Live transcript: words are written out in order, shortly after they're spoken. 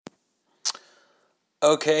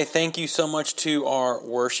Okay, thank you so much to our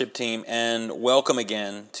worship team, and welcome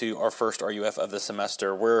again to our first RUF of the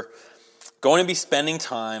semester. We're going to be spending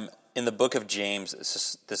time in the book of James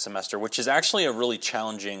this semester, which is actually a really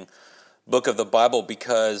challenging book of the Bible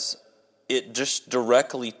because it just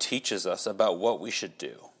directly teaches us about what we should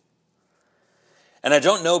do. And I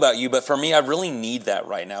don't know about you, but for me, I really need that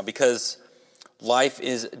right now because life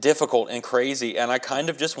is difficult and crazy, and I kind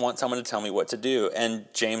of just want someone to tell me what to do, and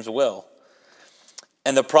James will.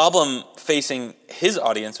 And the problem facing his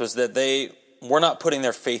audience was that they were not putting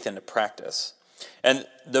their faith into practice. And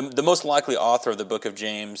the most likely author of the book of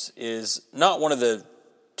James is not one of the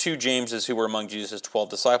two Jameses who were among Jesus' 12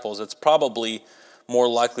 disciples. It's probably more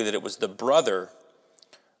likely that it was the brother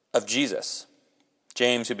of Jesus,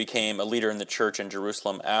 James, who became a leader in the church in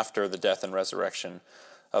Jerusalem after the death and resurrection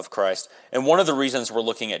of Christ. And one of the reasons we're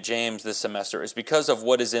looking at James this semester is because of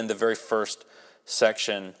what is in the very first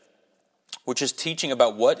section, which is teaching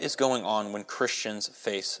about what is going on when Christians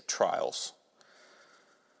face trials.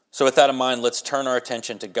 So with that in mind, let's turn our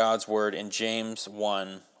attention to God's word in James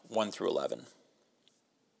 1, 1 through 11.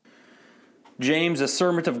 James, a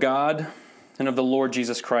servant of God and of the Lord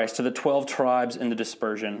Jesus Christ, to the 12 tribes in the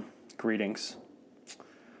dispersion, greetings.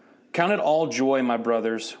 Count it all joy, my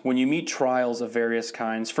brothers, when you meet trials of various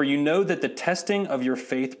kinds, for you know that the testing of your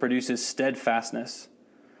faith produces steadfastness.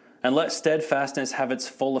 And let steadfastness have its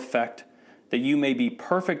full effect, that you may be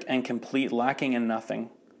perfect and complete, lacking in nothing.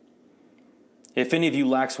 If any of you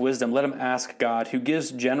lacks wisdom, let him ask God, who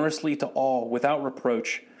gives generously to all without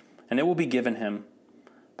reproach, and it will be given him.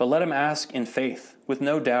 But let him ask in faith, with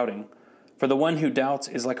no doubting. For the one who doubts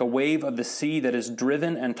is like a wave of the sea that is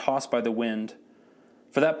driven and tossed by the wind.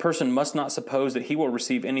 For that person must not suppose that he will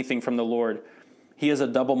receive anything from the Lord. He is a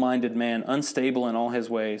double-minded man, unstable in all his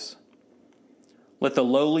ways. Let the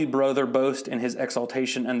lowly brother boast in his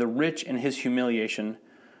exaltation, and the rich in his humiliation,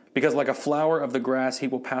 because like a flower of the grass he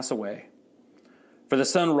will pass away. For the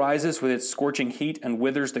sun rises with its scorching heat and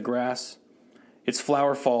withers the grass. Its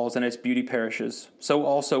flower falls and its beauty perishes. So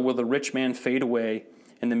also will the rich man fade away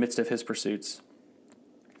in the midst of his pursuits.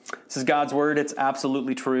 This is God's word. It's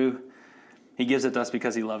absolutely true. He gives it to us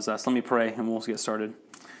because he loves us. Let me pray and we'll get started.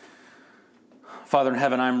 Father in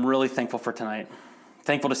heaven, I'm really thankful for tonight.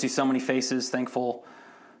 Thankful to see so many faces, thankful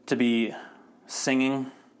to be singing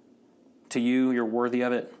to you. You're worthy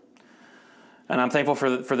of it. And I'm thankful for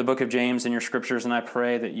the book of James and your scriptures, and I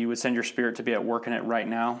pray that you would send your spirit to be at work in it right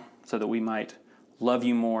now so that we might love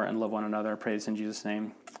you more and love one another. I pray this in Jesus'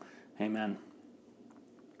 name. Amen.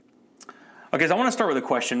 Okay, so I want to start with a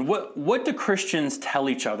question. What do Christians tell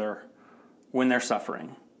each other when they're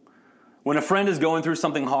suffering? When a friend is going through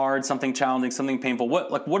something hard, something challenging, something painful,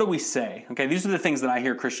 what do we say? Okay, these are the things that I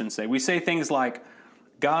hear Christians say. We say things like,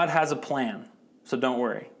 God has a plan, so don't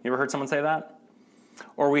worry. You ever heard someone say that?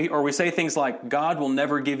 Or we say things like, God will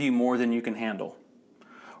never give you more than you can handle.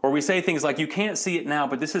 Or we say things like, you can't see it now,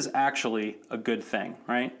 but this is actually a good thing,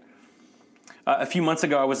 right? A few months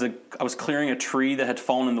ago, I was clearing a tree that had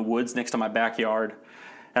fallen in the woods next to my backyard.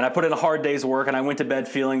 And I put in a hard day's work, and I went to bed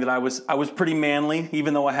feeling that I was pretty manly,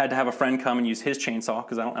 even though I had to have a friend come and use his chainsaw,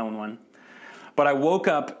 because I don't own one. But I woke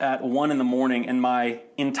up at 1 in the morning, and my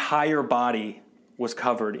entire body was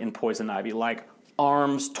covered in poison ivy, like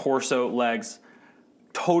arms, torso, legs,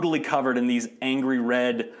 totally covered in these angry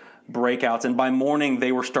red breakouts. And by morning,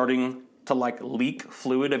 they were starting to leak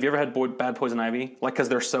fluid. Have you ever had bad poison ivy? Because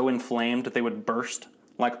they're so inflamed that they would burst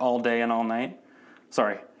all day and all night?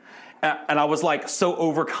 Sorry. And I was so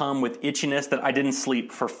overcome with itchiness that I didn't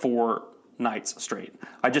sleep for 4 nights straight.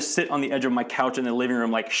 I just sit on the edge of my couch in the living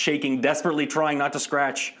room, shaking, desperately trying not to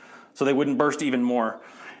scratch so they wouldn't burst even more.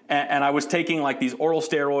 And I was taking these oral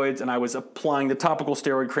steroids, and I was applying the topical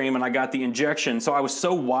steroid cream, and I got the injection. So I was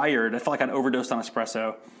so wired, I felt like I'd overdosed on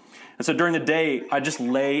espresso. And so during the day, I just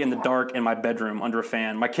lay in the dark in my bedroom under a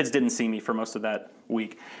fan. My kids didn't see me for most of that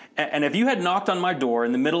week. And if you had knocked on my door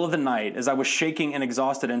in the middle of the night as I was shaking and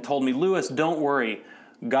exhausted and told me, Lewis, don't worry,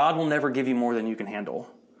 God will never give you more than you can handle,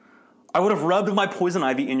 I would have rubbed my poison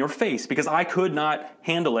ivy in your face because I could not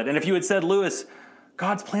handle it. And if you had said, Lewis,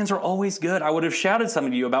 God's plans are always good, I would have shouted some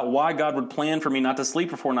of you about why God would plan for me not to sleep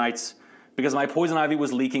for 4 nights because my poison ivy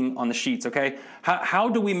was leaking on the sheets, okay? How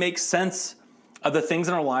do we make sense of the things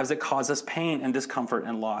in our lives that cause us pain and discomfort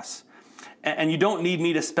and loss? And you don't need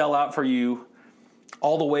me to spell out for you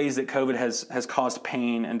all the ways that COVID has caused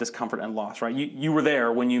pain and discomfort and loss, right? You were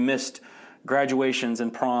there when you missed graduations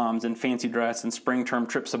and proms and fancy dress and spring term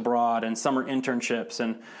trips abroad and summer internships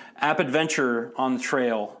and app adventure on the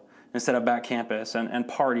trail instead of back campus and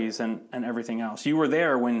parties and everything else. You were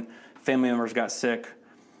there when family members got sick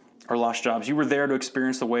or lost jobs. You were there to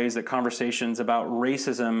experience the ways that conversations about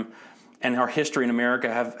racism and our history in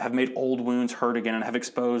America have made old wounds hurt again and have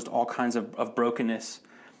exposed all kinds of brokenness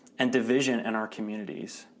and division in our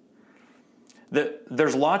communities.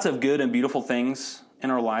 There's lots of good and beautiful things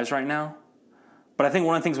in our lives right now, but I think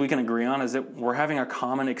one of the things we can agree on is that we're having a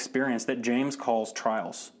common experience that James calls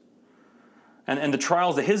trials. And the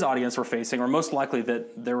trials that his audience were facing are most likely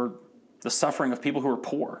that they were the suffering of people who are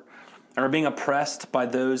poor and are being oppressed by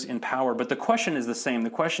those in power. But the question is the same.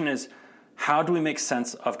 The question is, how do we make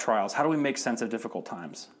sense of trials? How do we make sense of difficult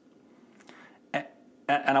times? And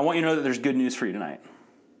I want you to know that there's good news for you tonight.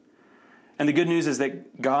 And the good news is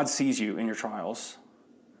that God sees you in your trials,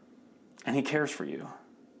 and he cares for you,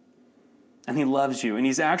 and he loves you, and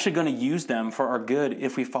he's actually going to use them for our good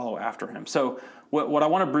if we follow after him. So what I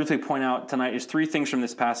want to briefly point out tonight is three things from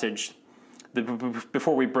this passage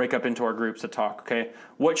before we break up into our groups to talk, okay?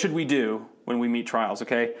 What should we do when we meet trials,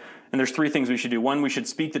 okay? And there's three things we should do. One, we should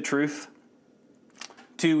speak the truth.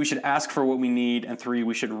 Two, we should ask for what we need. And three,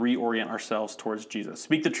 we should reorient ourselves towards Jesus.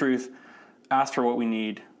 Speak the truth, ask for what we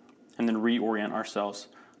need, and then reorient ourselves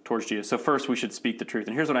towards Jesus. So first, we should speak the truth.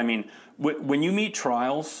 And here's what I mean. When you meet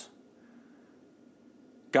trials,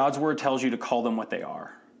 God's word tells you to call them what they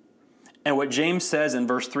are. And what James says in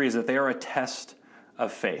verse 3 is that they are a test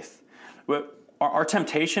of faith. Our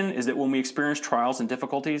temptation is that when we experience trials and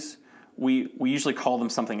difficulties, we usually call them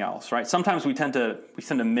something else, right? Sometimes we tend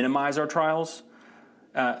to minimize our trials.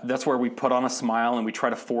 That's where we put on a smile and we try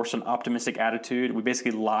to force an optimistic attitude. We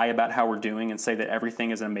basically lie about how we're doing and say that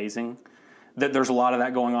everything is amazing. That there's a lot of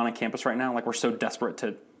that going on campus right now. Like we're so desperate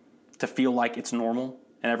to feel like it's normal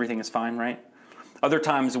and everything is fine, right? Other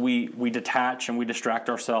times we detach and we distract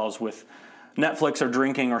ourselves with Netflix or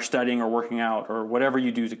drinking or studying or working out or whatever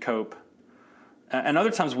you do to cope. And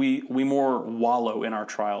other times we more wallow in our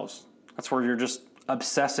trials. That's where you're just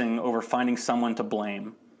obsessing over finding someone to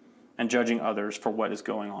blame and judging others for what is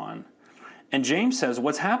going on. And James says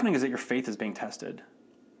what's happening is that your faith is being tested.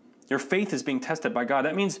 Your faith is being tested by God.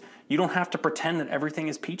 That means you don't have to pretend that everything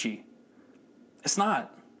is peachy. It's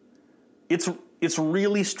not. It's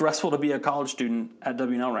really stressful to be a college student at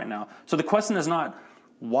WNL right now. So the question is not,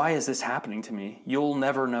 why is this happening to me? You'll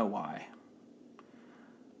never know why.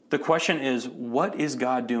 The question is, what is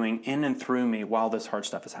God doing in and through me while this hard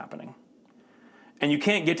stuff is happening? And you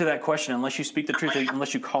can't get to that question unless you speak the truth,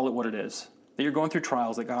 unless you call it what it is. That you're going through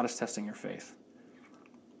trials, that God is testing your faith.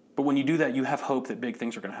 But when you do that, you have hope that big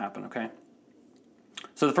things are going to happen, okay?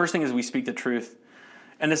 So the first thing is we speak the truth.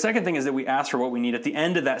 And the second thing is that we ask for what we need. At the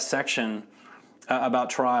end of that section about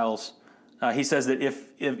trials, he says that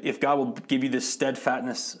if God will give you this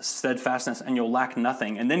steadfastness and you'll lack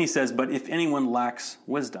nothing. And then he says, but if anyone lacks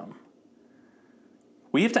wisdom.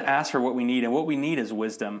 We have to ask for what we need, and what we need is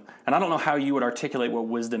wisdom. And I don't know how you would articulate what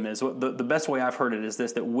wisdom is. The best way I've heard it is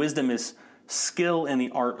this, that wisdom is skill in the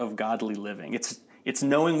art of godly living. It's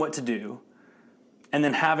knowing what to do, and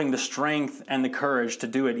then having the strength and the courage to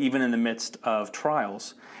do it even in the midst of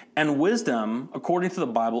trials. And wisdom, according to the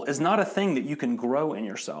Bible, is not a thing that you can grow in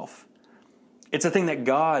yourself. It's a thing that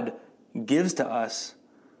God gives to us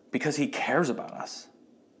because he cares about us.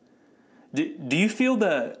 Do you feel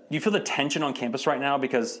the tension on campus right now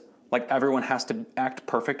because like everyone has to act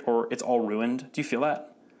perfect or it's all ruined? Do you feel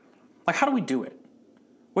that? Like, how do we do it?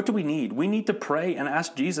 What do we need? We need to pray and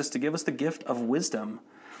ask Jesus to give us the gift of wisdom.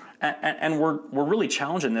 And we're really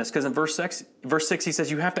challenging this because in verse 6 he says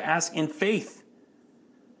you have to ask in faith.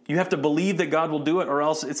 You have to believe that God will do it or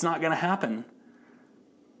else it's not going to happen.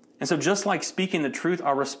 And so just like speaking the truth,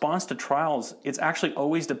 our response to trials, it's actually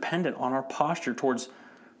always dependent on our posture towards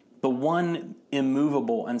the one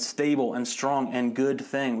immovable and stable and strong and good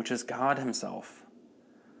thing, which is God himself,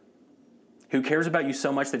 who cares about you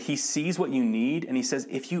so much that he sees what you need and he says,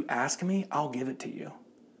 if you ask me, I'll give it to you.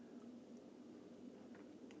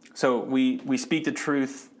 So we speak the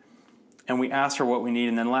truth and we ask for what we need.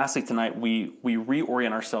 And then lastly tonight, we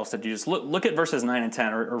reorient ourselves to Jesus. Look at verses 9 and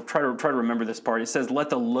 10, or try to remember this part. It says,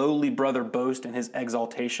 let the lowly brother boast in his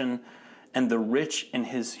exaltation and the rich in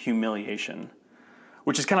his humiliation,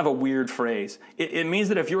 which is kind of a weird phrase. It means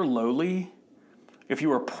that if you're lowly, if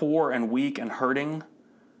you are poor and weak and hurting,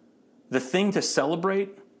 the thing to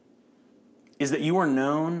celebrate is that you are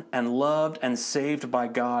known and loved and saved by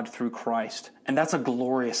God through Christ. And that's a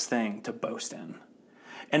glorious thing to boast in.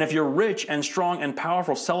 And if you're rich and strong and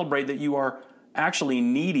powerful, celebrate that you are actually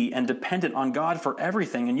needy and dependent on God for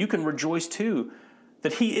everything. And you can rejoice too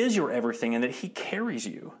that he is your everything and that he carries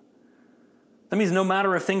you. That means no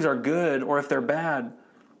matter if things are good or if they're bad,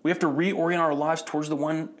 we have to reorient our lives towards the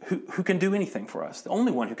one who can do anything for us, the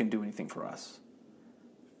only one who can do anything for us,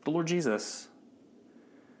 the Lord Jesus.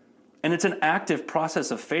 And it's an active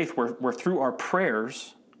process of faith where through our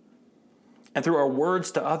prayers and through our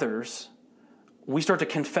words to others, we start to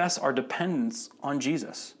confess our dependence on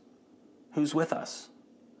Jesus, who's with us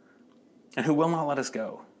and who will not let us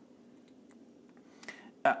go.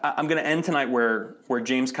 I'm going to end tonight where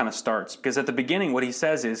James kind of starts, because at the beginning what he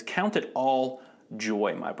says is, count it all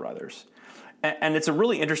joy, my brothers. And it's a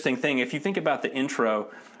really interesting thing. If you think about the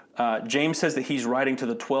intro, James says that he's writing to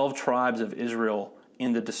the 12 tribes of Israel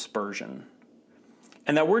in the dispersion.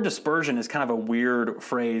 And that word dispersion is kind of a weird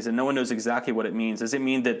phrase, and no one knows exactly what it means. Does it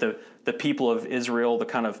mean that the people of Israel, the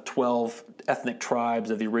kind of 12 ethnic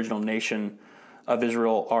tribes of the original nation of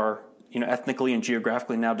Israel, are ethnically and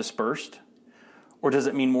geographically now dispersed? Or does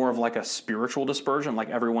it mean more of like a spiritual dispersion, like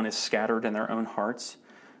everyone is scattered in their own hearts?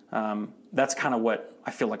 That's kind of what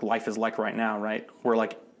I feel like life is like right now, right? We're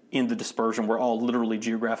like in the dispersion. We're all literally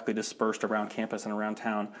geographically dispersed around campus and around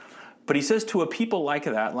town. But he says to a people like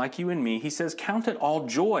that, like you and me, he says, count it all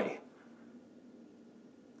joy,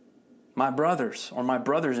 my brothers or my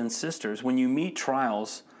brothers and sisters, when you meet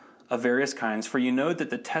trials of various kinds, for you know that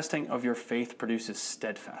the testing of your faith produces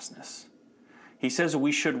steadfastness. He says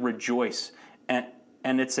we should rejoice, and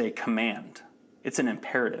it's a command. It's an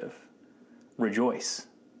imperative. Rejoice.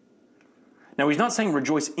 Now, he's not saying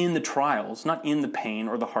rejoice in the trials, not in the pain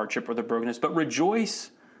or the hardship or the brokenness, but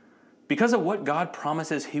rejoice because of what God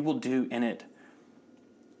promises he will do in it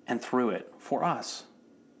and through it for us.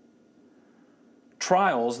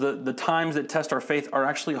 Trials, the times that test our faith, are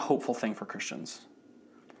actually a hopeful thing for Christians.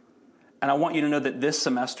 And I want you to know that this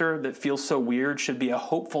semester that feels so weird should be a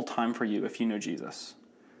hopeful time for you if you know Jesus.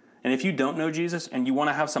 And if you don't know Jesus and you want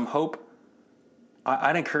to have some hope,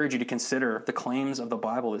 I'd encourage you to consider the claims of the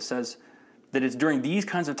Bible that says that it's during these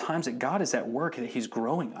kinds of times that God is at work, that he's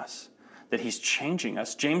growing us, that he's changing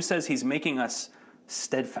us. James says he's making us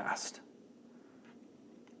steadfast.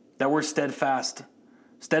 That word steadfast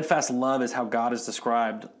love is how God is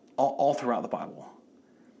described all throughout the Bible.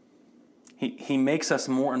 He makes us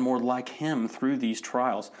more and more like him through these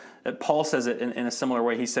trials. Paul says it in a similar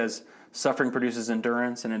way. He says, suffering produces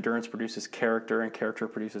endurance, and endurance produces character, and character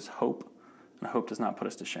produces hope, and hope does not put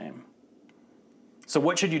us to shame. So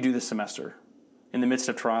what should you do this semester in the midst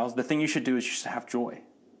of trials? The thing you should do is you should have joy.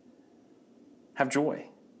 Have joy.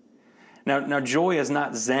 Now, joy is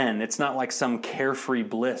not Zen. It's not like some carefree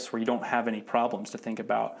bliss where you don't have any problems to think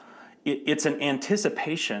about. It's an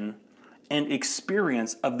anticipation and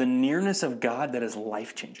experience of the nearness of God that is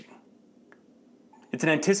life-changing. It's an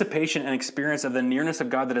anticipation and experience of the nearness of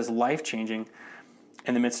God that is life-changing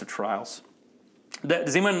in the midst of trials.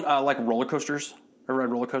 Does anyone like roller coasters? Ever ride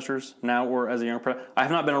roller coasters now or as a young person? I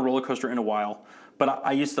have not been on a roller coaster in a while, but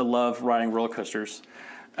I used to love riding roller coasters.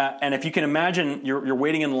 And if you can imagine, you're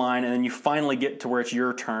waiting in line, and then you finally get to where it's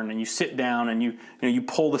your turn, and you sit down, and you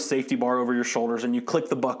pull the safety bar over your shoulders, and you click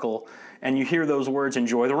the buckle, and you hear those words,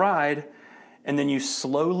 "Enjoy the ride," and then you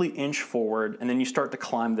slowly inch forward, and then you start to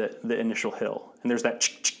climb the initial hill, and there's that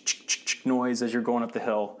noise as you're going up the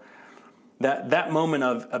hill. That moment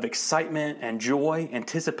of excitement and joy,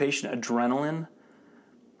 anticipation, adrenaline,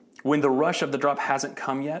 when the rush of the drop hasn't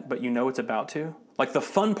come yet, but you know it's about to. Like the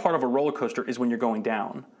fun part of a roller coaster is when you're going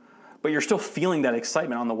down, but you're still feeling that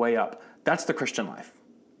excitement on the way up. That's the Christian life.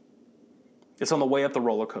 It's on the way up the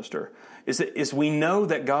roller coaster. Is we know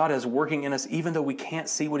that God is working in us even though we can't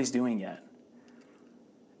see what he's doing yet.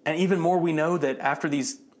 And even more, we know that after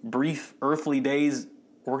these brief earthly days,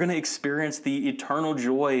 we're going to experience the eternal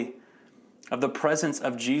joy of the presence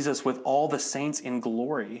of Jesus with all the saints in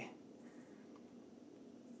glory.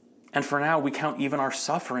 And for now, we count even our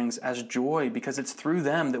sufferings as joy because it's through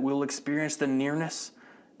them that we'll experience the nearness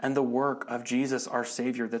and the work of Jesus, our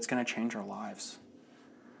Savior, that's going to change our lives.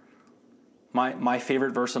 My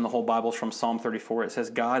favorite verse in the whole Bible is from Psalm 34. It says,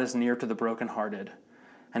 God is near to the brokenhearted,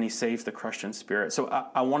 and he saves the crushed in spirit. So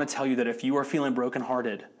I want to tell you that if you are feeling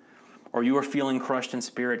brokenhearted or you are feeling crushed in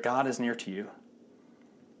spirit, God is near to you.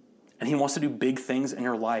 And he wants to do big things in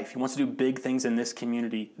your life. He wants to do big things in this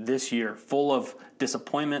community this year, full of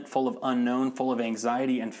disappointment, full of unknown, full of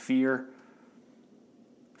anxiety and fear,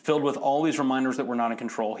 filled with all these reminders that we're not in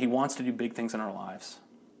control. He wants to do big things in our lives.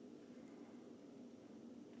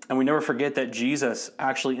 And we never forget that Jesus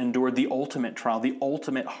actually endured the ultimate trial, the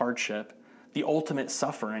ultimate hardship, the ultimate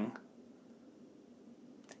suffering.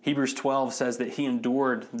 Hebrews 12 says that he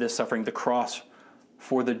endured this suffering, the cross,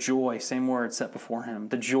 for the joy, same word, set before him.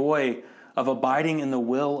 The joy of abiding in the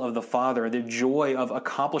will of the Father, the joy of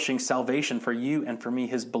accomplishing salvation for you and for me,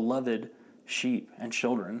 his beloved sheep and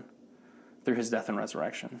children, through his death and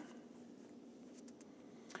resurrection.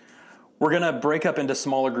 We're going to break up into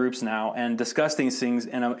smaller groups now and discuss these things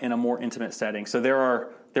in a more intimate setting. So there are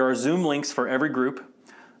There are Zoom links for every group,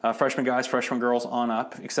 freshman guys, freshman girls on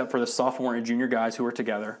up, except for the sophomore and junior guys who are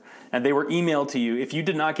together. And they were emailed to you. If you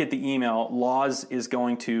did not get the email, Laws is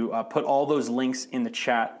going to put all those links in the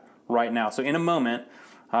chat right now. So in a moment,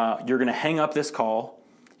 you're going to hang up this call,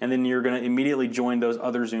 and then you're going to immediately join those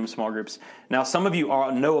other Zoom small groups. Now, some of you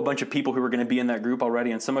know a bunch of people who are going to be in that group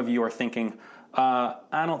already, and some of you are thinking,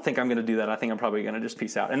 I don't think I'm going to do that. I think I'm probably going to just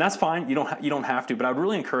peace out. And that's fine. You don't have to, but I'd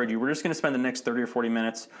really encourage you. We're just going to spend the next 30 or 40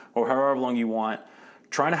 minutes, or however long you want,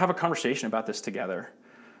 trying to have a conversation about this together,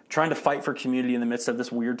 trying to fight for community in the midst of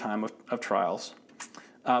this weird time of trials.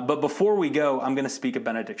 But before we go, I'm going to speak a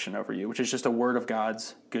benediction over you, which is just a word of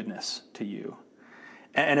God's goodness to you.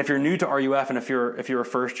 And if you're new to RUF, and if you're a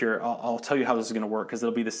first year, I'll tell you how this is going to work, because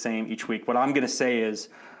it'll be the same each week. What I'm going to say is,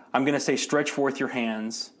 I'm going to say, stretch forth your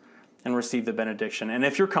hands and receive the benediction. And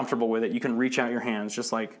if you're comfortable with it, you can reach out your hands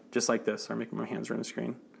just like this. I'm making my hands are on the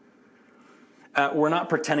screen. We're not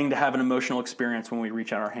pretending to have an emotional experience when we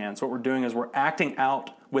reach out our hands. What we're doing is we're acting out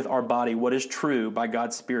with our body what is true by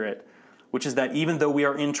God's Spirit, which is that even though we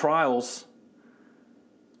are in trials,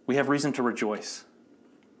 we have reason to rejoice,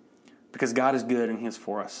 because God is good and He is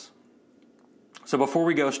for us. So before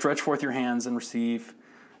we go, stretch forth your hands and receive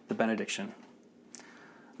the benediction.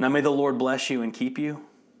 Now may the Lord bless you and keep you.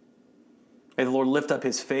 May the Lord lift up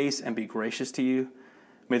His face and be gracious to you.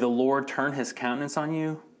 May the Lord turn His countenance on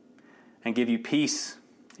you and give you peace.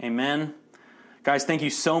 Amen. Guys, thank you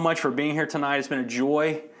so much for being here tonight. It's been a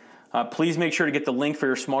joy. Please make sure to get the link for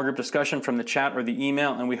your small group discussion from the chat or the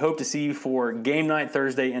email, and we hope to see you for game night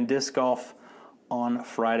Thursday and disc golf on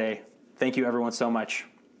Friday. Thank you, everyone, so much.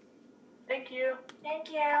 Thank you.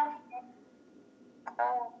 Thank you. Thank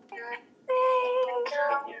you.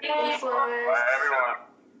 Bye, everyone.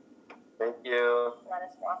 Thank you. Let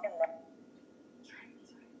us walk in the...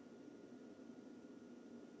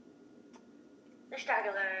 The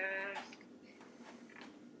strugglers.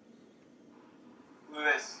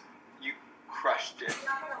 Lewis, you crushed it.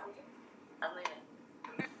 I'm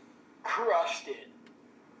leaving. Crushed it.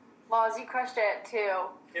 Laws, you crushed it too.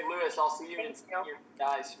 Hey, Lewis, I'll see you in Thanks, Neil. your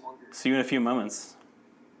guys' small group. See you in a few moments.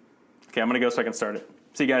 Okay, I'm going to go so I can start it.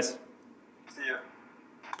 See you guys. See you.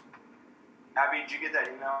 Abby, did you get that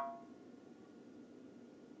email?